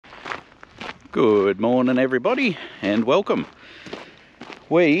Good morning everybody and welcome.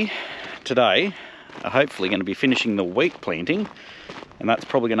 We today are hopefully going to be finishing the wheat planting, and that's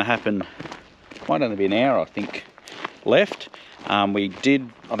probably going to happen, might only be an hour I think left. I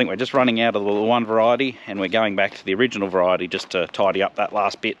think we're just running out of the one variety and we're going back to the original variety just to tidy up that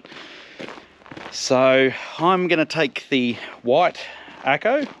last bit. So I'm going to take the white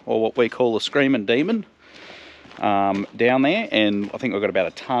Acco, or what we call the Screaming Demon, down there, and I think we've got about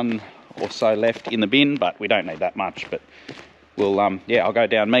a tonne or so left in the bin, but we don't need that much. But we'll I'll go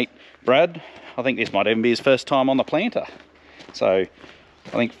down meet Brad. I think this might even be his first time on the planter, so I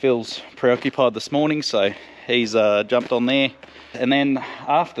think Phil's preoccupied this morning, so he's jumped on there. And then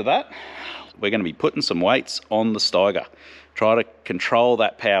after that we're going to be putting some weights on the Steiger, try to control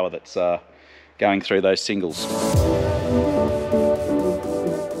that power that's going through those singles.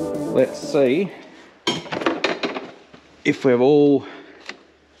 Let's see if we're all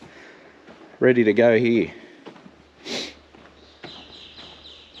ready to go here.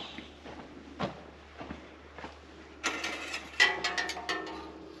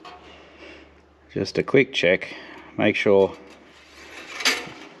 Just a quick check, make sure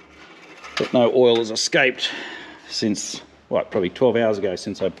that no oil has escaped since, what, probably 12 hours ago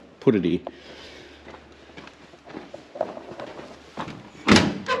since I put it here.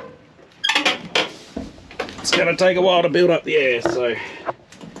 It's going to take a while to build up the air, so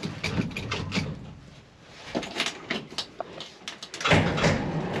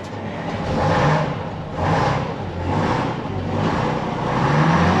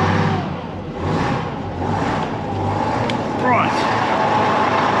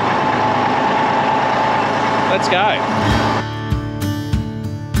let's go.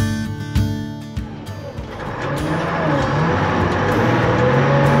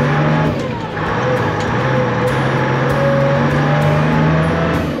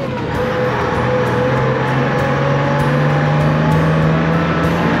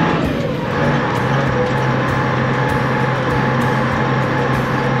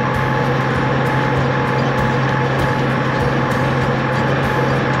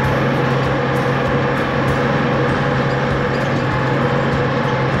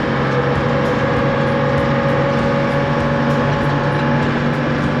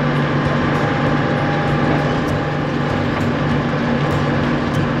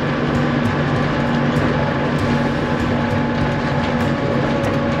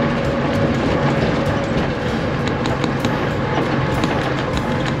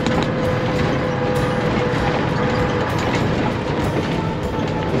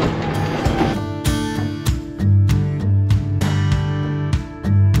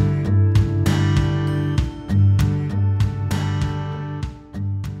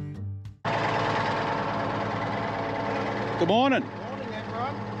 Good morning. Good morning,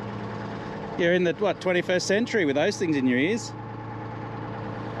 everyone. You're in the, what, 21st century with those things in your ears?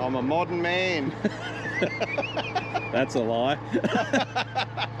 I'm a modern man. That's a lie.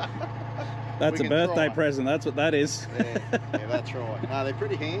 That's a birthday present, that's what that is. Yeah, that's right. No, they're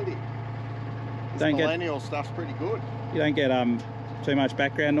pretty handy. This millennial stuff's pretty good. You don't get too much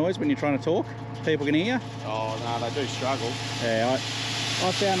background noise when you're trying to talk? People can hear you? Oh, no, they do struggle. Yeah,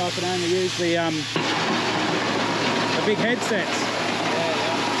 I found I can only use the big headsets. Yeah.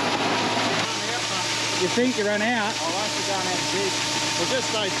 You think you run out? I'll actually go and have a dig. We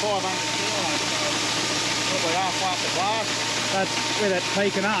just need 500 kilos, so probably half up the glass. That's with it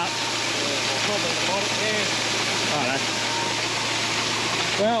peaking up. Yeah, well, probably the bottom there.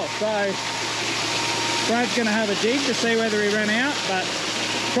 Well, so Brad's going to have a dig to see whether he ran out, but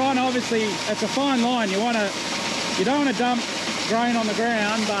trying to, obviously, it's a fine line. You don't want to dump grain on the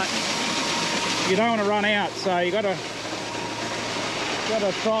ground, but you don't want to run out, so you got to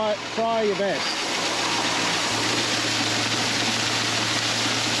try your best.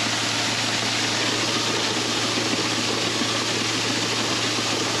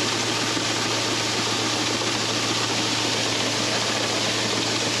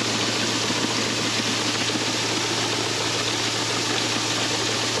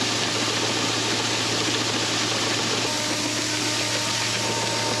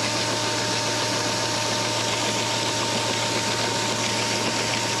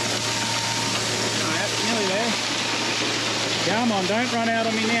 Come on, don't run out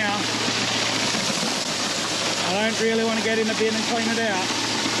on me now. I don't really want to get in the bin and clean it out.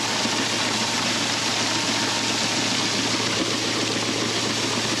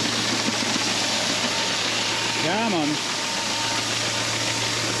 Come on.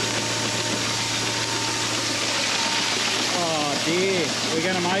 Oh dear, we're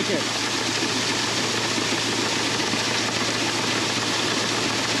going to make it.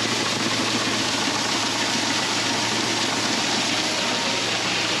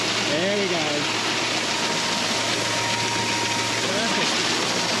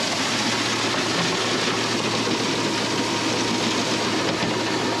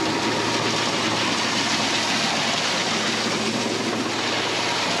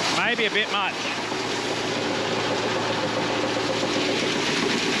 a bit much.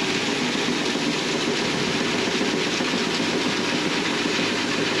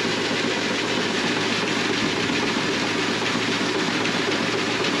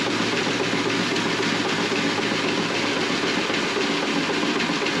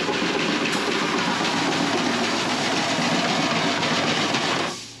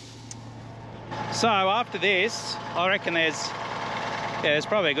 So after this, I reckon there's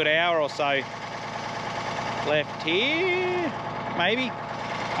probably a good hour or so left here, maybe.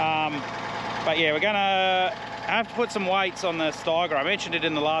 But yeah, we're gonna have to put some weights on the Steiger. I mentioned it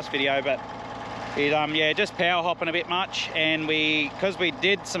in the last video, but it yeah, just power hopping a bit much, and because we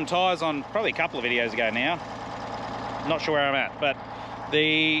did some tyres on probably a couple of videos ago now. Not sure where I'm at, but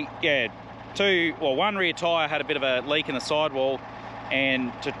one rear tyre had a bit of a leak in the sidewall.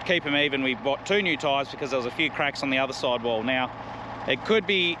 And to keep them even, we bought 2 new tyres because there was a few cracks on the other sidewall. Now, it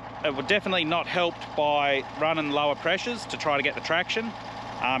would definitely not helped by running lower pressures to try to get the traction,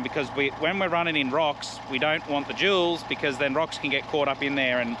 because when we're running in rocks, we don't want the jewels, because then rocks can get caught up in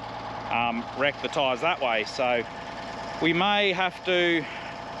there and wreck the tyres that way. So we may have to,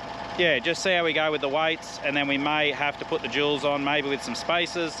 just see how we go with the weights, and then we may have to put the jewels on, maybe with some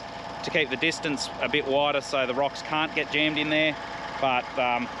spacers to keep the distance a bit wider so the rocks can't get jammed in there. But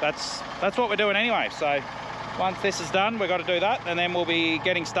that's what we're doing anyway. So once this is done, we've got to do that, and then we'll be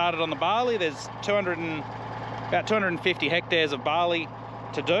getting started on the barley. There's about 250 hectares of barley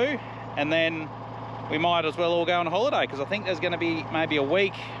to do, and then we might as well all go on a holiday, because I think there's going to be maybe a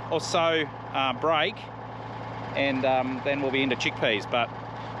week or so break, and then we'll be into chickpeas. But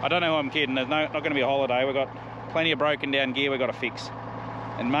I don't know who I'm kidding. There's not going to be a holiday. We've got plenty of broken down gear we've got to fix,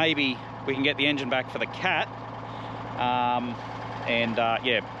 and maybe we can get the engine back for the Cat.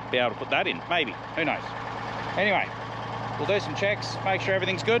 Be able to put that in, maybe, who knows. Anyway, we'll do some checks, make sure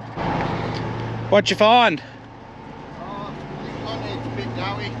everything's good. What'd you find? Oh, it's a bit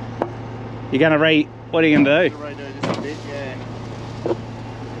doughy. What are you gonna do? Redo this a bit, yeah.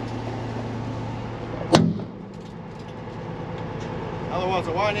 Otherwise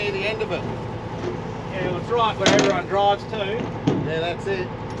I won't hear the end of it. Yeah, well, it's right when everyone drives too. Yeah, that's it.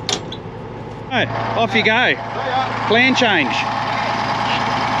 Right, off you go. Plan change.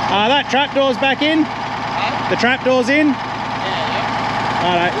 That trapdoor's back in? Huh? The trapdoor's in? Yeah.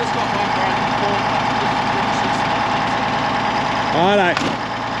 Alright. This got one Alright.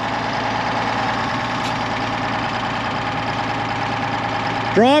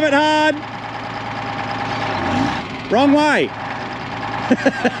 Drive it hard. Wrong way.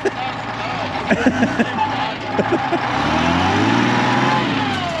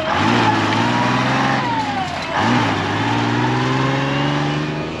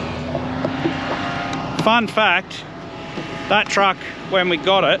 Fun fact, that truck, when we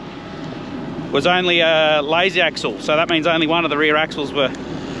got it, was only a lazy axle, so that means only one of the rear axles were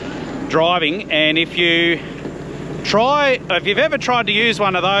driving. And if you've ever tried to use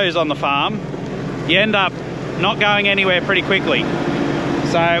one of those on the farm, you end up not going anywhere pretty quickly.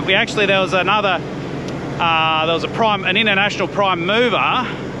 So there was an international prime mover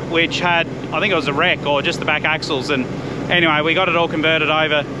which had, I think it was a wreck or just the back axles, and anyway, we got it all converted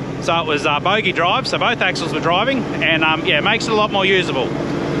over. So it was bogie drive, so both axles were driving, and it makes it a lot more usable.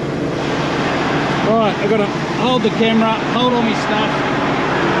 Right, I've got to hold the camera, hold all my stuff.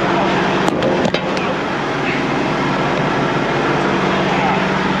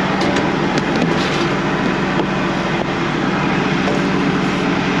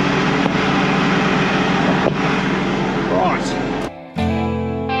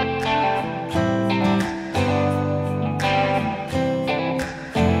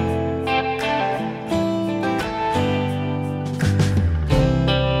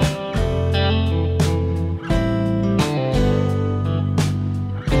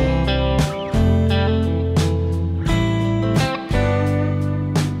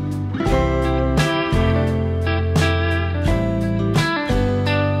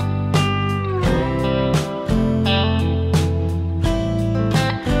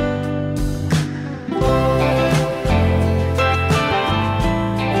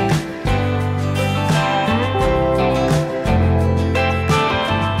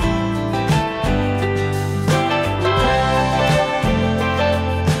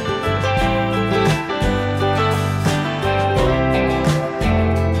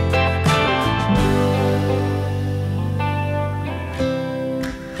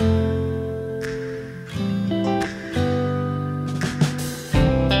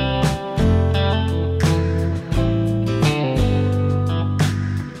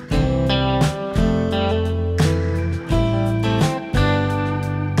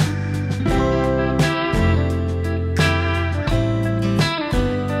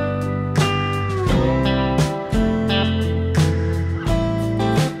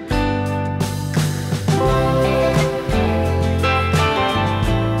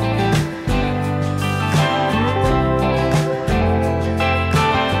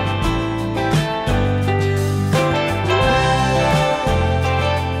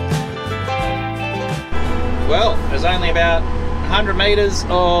 There's only about 100 metres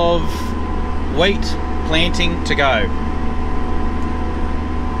of wheat planting to go.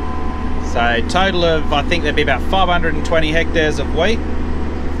 So total of, I think there'd be about 520 hectares of wheat.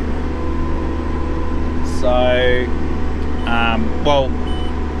 So, well,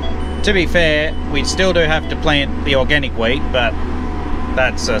 to be fair, we still do have to plant the organic wheat, but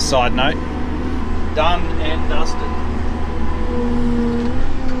that's a side note. Done and dusted.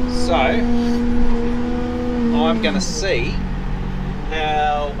 So, I'm going to see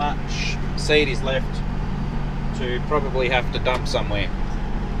how much seed is left to probably have to dump somewhere.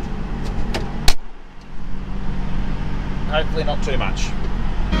 Hopefully not too much.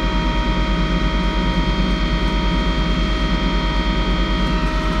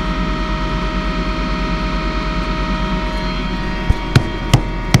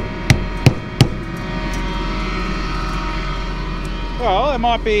 Well, there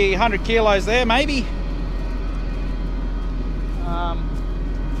might be 100 kilos there, maybe.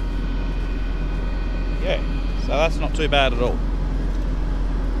 Yeah, so that's not too bad at all.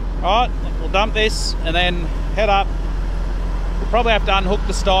 Alright, we'll dump this and then head up. We'll probably have to unhook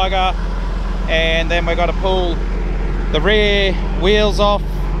the Steiger, and then we've got to pull the rear wheels off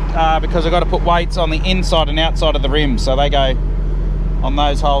because I've got to put weights on the inside and outside of the rim, so they go on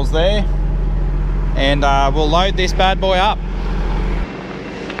those holes there. And we'll load this bad boy up.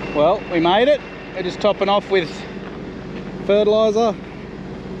 Well, we made it. We're just topping off with fertiliser.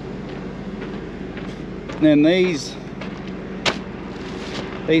 And then these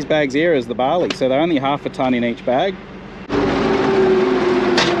bags here is the barley, so they're only half a tonne in each bag.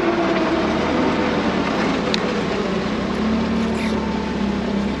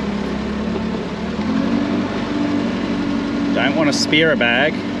 Don't want to spear a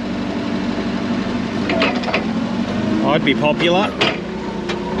bag. I'd be popular.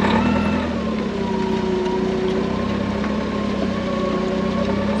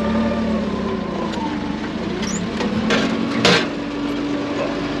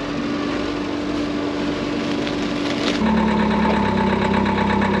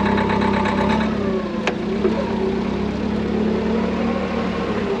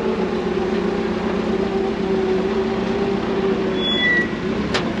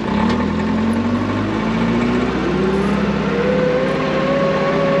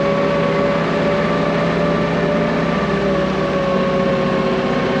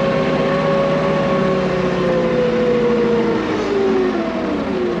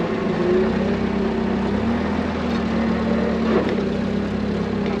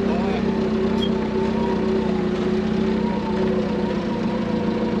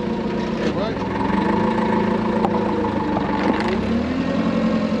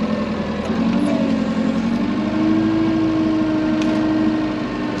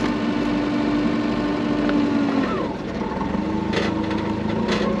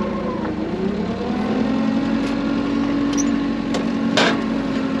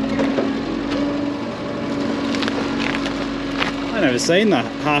 I've never seen the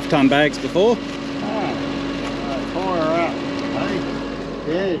half-ton bags before. Pour her out. Hey?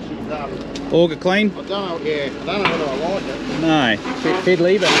 Yeah, she's Auger clean? I don't know, yeah. I don't know whether I like it. No, bit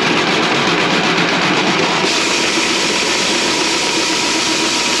fiddly, but...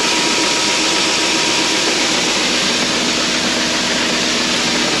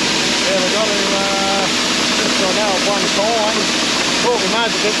 Yeah, we got to, just go now at one time. Thought we might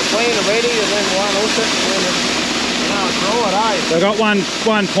as well get the planter ready and then we'll unhook it and then throw it, eh? So I got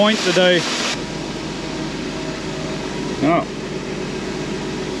one point to do. Oh.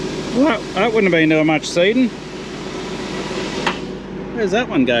 Well, that wouldn't have been doing much seeding. Where's that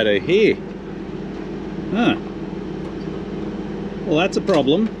one go to? Here. Huh. Well, that's a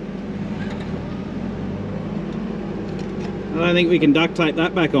problem. I don't think we can duct tape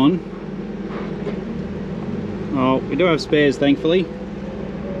that back on. Oh, we do have spares, thankfully.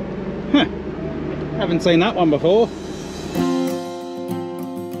 Huh. Haven't seen that one before.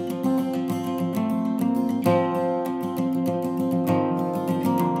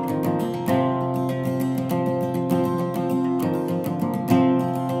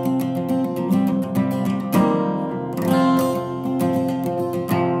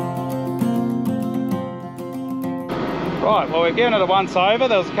 Right, well, we've given it a once over.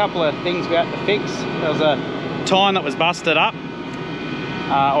 There was a couple of things we had to fix. There was a tine that was busted up,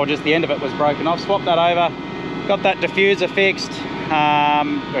 or just the end of it was broken off. Swapped that over, got that diffuser fixed.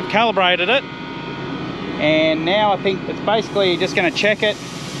 We've calibrated it, and now I think it's basically just going to check it,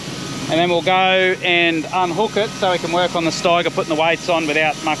 and then we'll go and unhook it so we can work on the Steiger, putting the weights on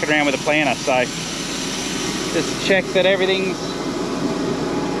without mucking around with the planter. So just check that everything's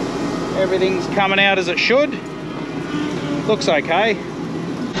coming out as it should. Looks okay.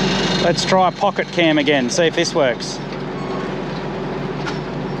 Let's try pocket cam again, see if this works.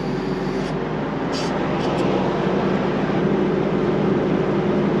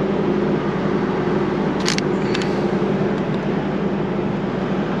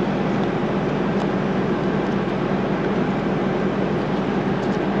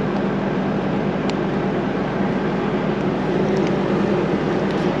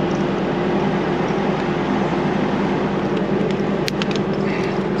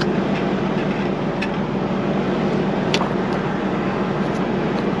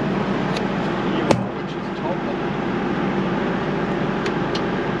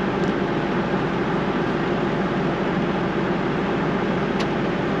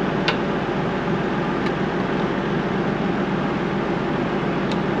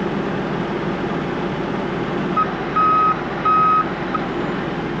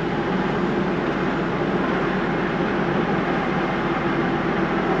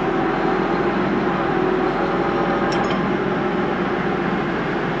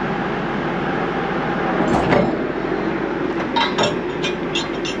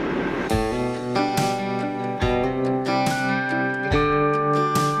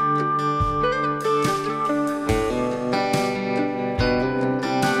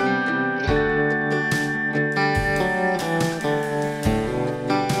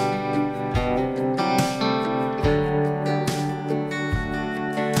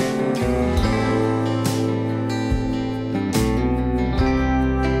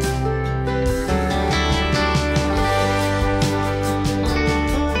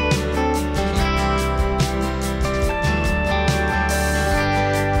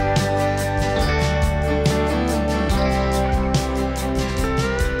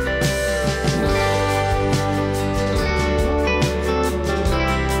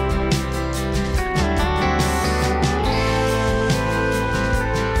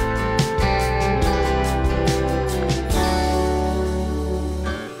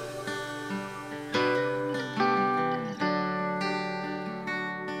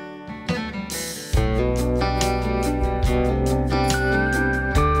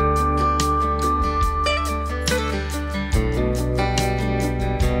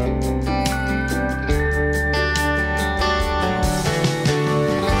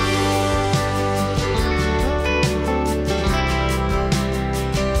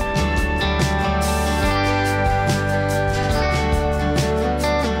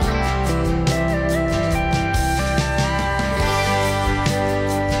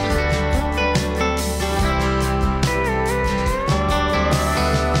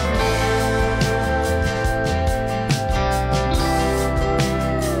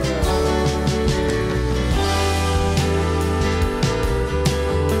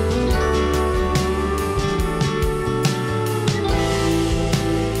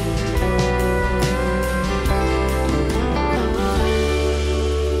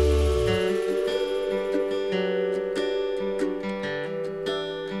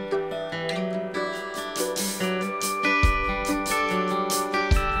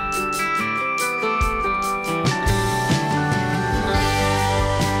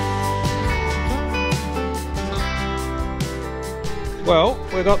 Well,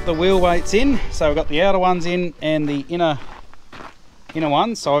 we've got the wheel weights in, so we've got the outer ones in and the inner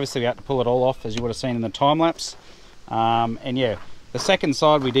ones, so obviously we had to pull it all off, as you would have seen in the time lapse. And yeah, the second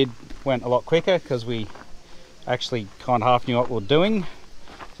side went a lot quicker because we actually kind of half knew what we were doing.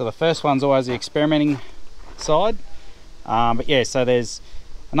 So the first one's always the experimenting side, but yeah, so there's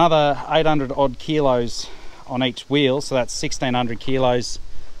another 800 odd kilos on each wheel, so that's 1600 kilos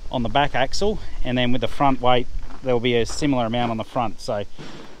on the back axle, and then with the front weight there will be a similar amount on the front. So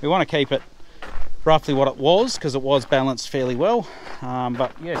we want to keep it roughly what it was because it was balanced fairly well,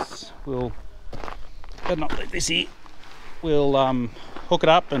 but yes, we'll better not leave this here. We'll hook it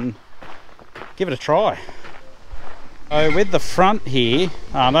up and give it a try. So with the front here,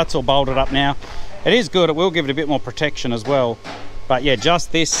 that's all bolted up now. It is good, it will give it a bit more protection as well, but yeah,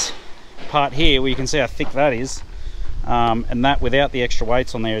 just this part here where you can see how thick that is, and that without the extra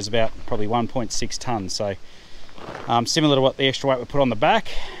weights on there is about probably 1.6 tons. So similar to what the extra weight we put on the back,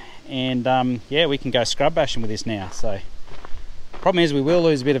 and yeah, we can go scrub bashing with this now. So problem is we will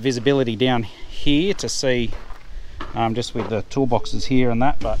lose a bit of visibility down here to see just with the toolboxes here and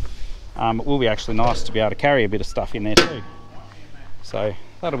that, but it will be actually nice to be able to carry a bit of stuff in there too. So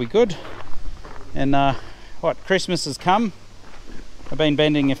that'll be good. And what, Christmas has come. I've been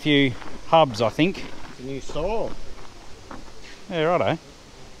bending a few hubs, I think. It's a new style. Yeah, righto.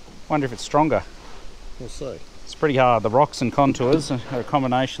 Wonder if it's stronger. We'll see. It's pretty hard. The rocks and contours are a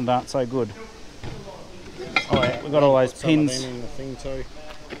combination that aren't so good. Oh yeah, we've we've got all those pins. Some of them in the thing too.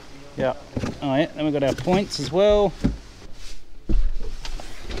 Yeah. Oh yeah, then we've got our points as well.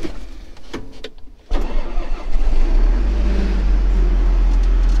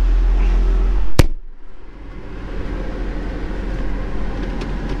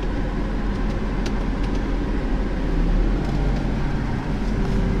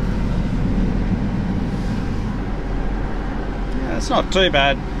 It's not too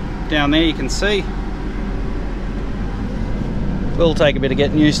bad down there, you can see. Will take a bit of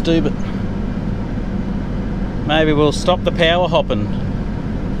getting used to, but maybe we'll stop the power hopping.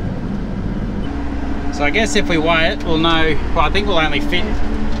 So I guess if we weigh it, we'll know. Well, I think we'll only fit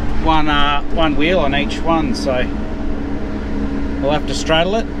one wheel on each one, so we'll have to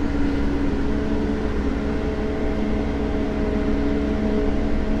straddle it.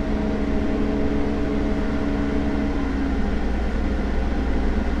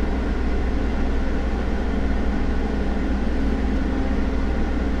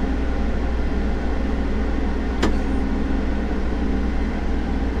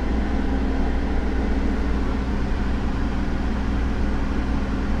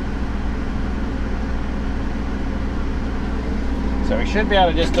 So we should be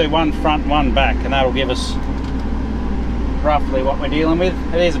able to just do one front, one back, and that'll give us roughly what we're dealing with.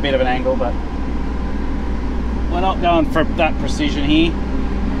 It is a bit of an angle, but we're not going for that precision here.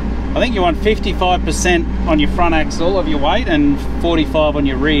 I think you want 55% on your front axle of your weight and 45 on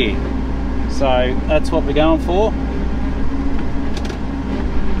your rear. So that's what we're going for.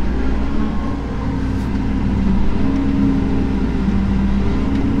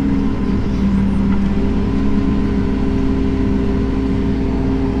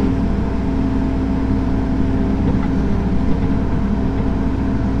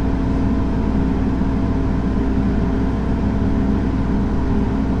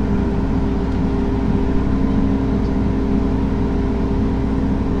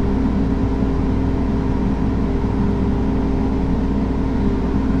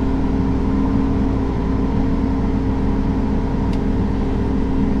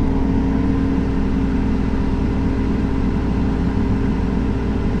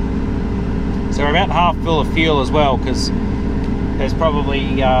 So we're about half full of fuel as well, because there's probably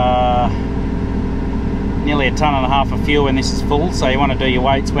nearly 1.5 tons of fuel when this is full, so you want to do your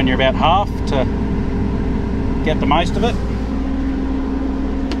weights when you're about half to get the most of it.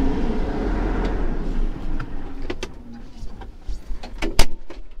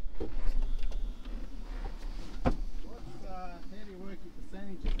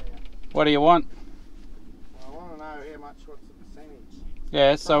 What do you want? I want to know how much, what's the percentage?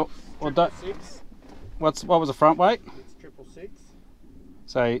 Yeah, so what was the front weight? It's 666.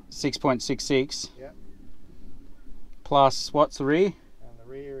 So 6.66. Yep. Plus what's the rear? And the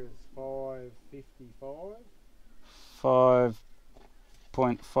rear is 555.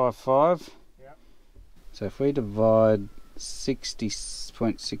 5.55. Yep. So if we divide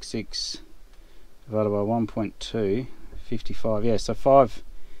 60.66 divided by 1.2, 55. Yeah, so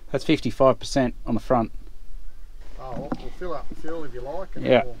that's 55% on the front. Oh, we'll fill up the fuel if you like, and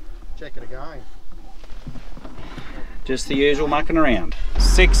yeah, we'll check it again. Just the usual mucking around.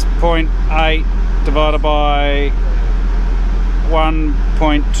 6.8 divided by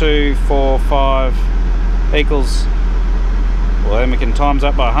 1.245 equals, well, then we can times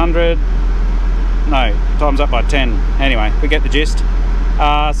that by 100. No, times that by 10. Anyway, we get the gist.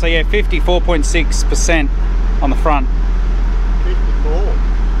 So yeah, 54.6% on the front. 54?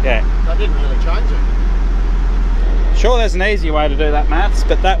 Yeah. That didn't really change it. Sure, there's an easier way to do that maths,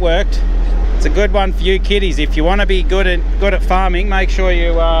 but that worked. It's a good one for you kiddies. If you want to be good at farming, make sure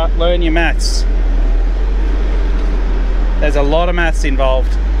you learn your maths. There's a lot of maths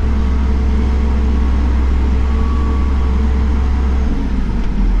involved.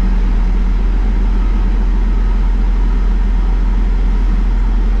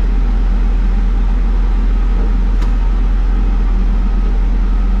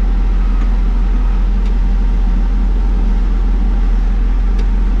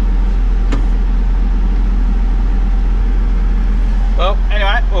 Well,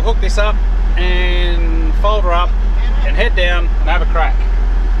 anyway, we'll hook this up and fold her up and head down and have a crack.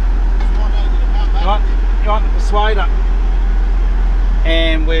 You want the persuader,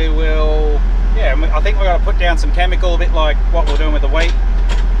 and we will, yeah, I think we've got to put down some chemical, a bit like what we're doing with the wheat.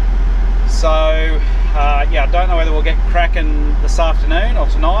 So yeah, I don't know whether we'll get cracking this afternoon or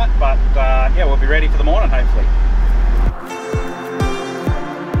tonight, but yeah, we'll be ready for the morning hopefully.